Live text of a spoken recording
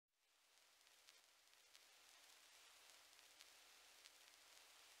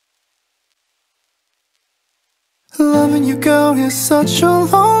Loving you, girl, is such a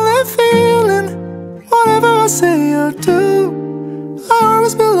lonely feeling. Whatever I say or do, I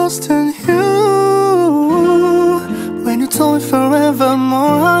always be lost in you. When you told me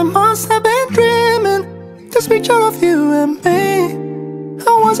forevermore, I must have been dreaming. This picture of you and me,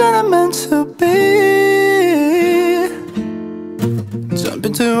 how wasn't it meant to be? Jump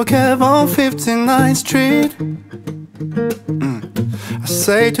into a cab on 59th Street. I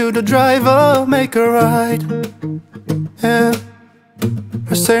say to the driver, make a ride. Yeah.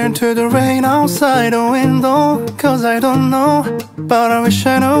 I stare into the rain outside the window, cause I don't know, but I wish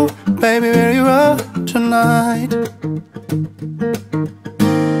I knew, baby, where you are tonight.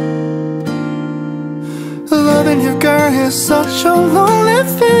 Loving you, girl, is such a lonely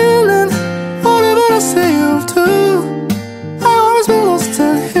feeling. Whatever I say or do, I always be lost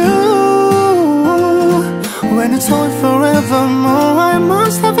in you. When it's all forevermore, I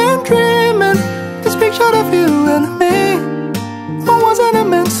must have been dreaming. This picture of you and me, or wasn't it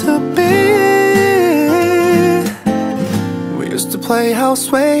meant to be? We used to play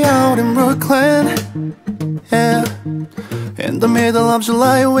house way out in Brooklyn. Yeah. In the middle of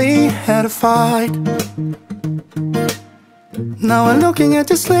July we had a fight. Now I'm looking at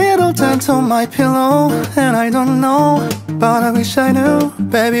this little tent on my pillow, and I don't know, but I wish I knew,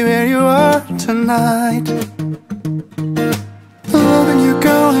 baby, where you are tonight. Loving you,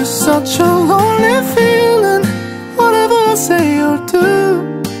 girl, is such a lonely feeling. Whatever I say or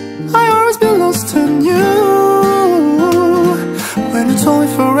do, I always be lost in you. When you told me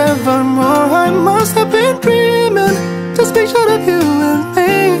forevermore, I must have been dreaming. This picture of you and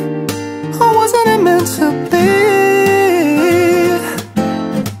me, or wasn't it meant to be?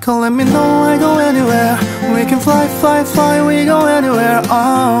 Come let me know, I go anywhere. We can fly, fly, fly, we go anywhere.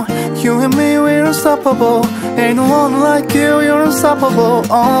 Oh, you and me, we're unstoppable. Ain't no one like you, you're unstoppable.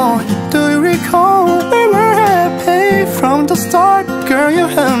 Oh, do you recall we were happy from the start? Girl, you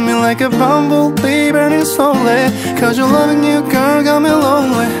had me like a bumblebee burning slowly. Cause your loving you, girl, got me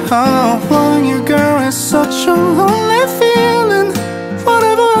lonely. Oh, loving you, girl, is such a lonely feeling.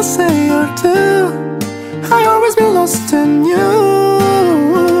 Whatever I say or do, I always be lost in you.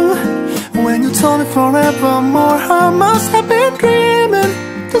 When you told me forevermore, I must have been dreaming.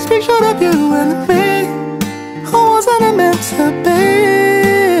 This picture of you and me, or wasn't it meant to be?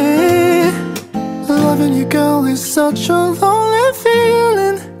 Loving you, girl, is such a lonely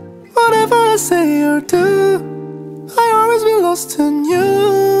feeling. Whatever I say or do, I always be lost in you.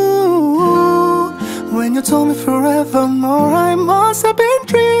 When you told me forevermore, I must have been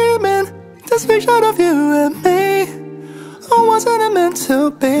dreaming. This picture of you and me, or wasn't it meant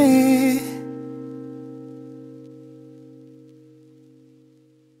to be?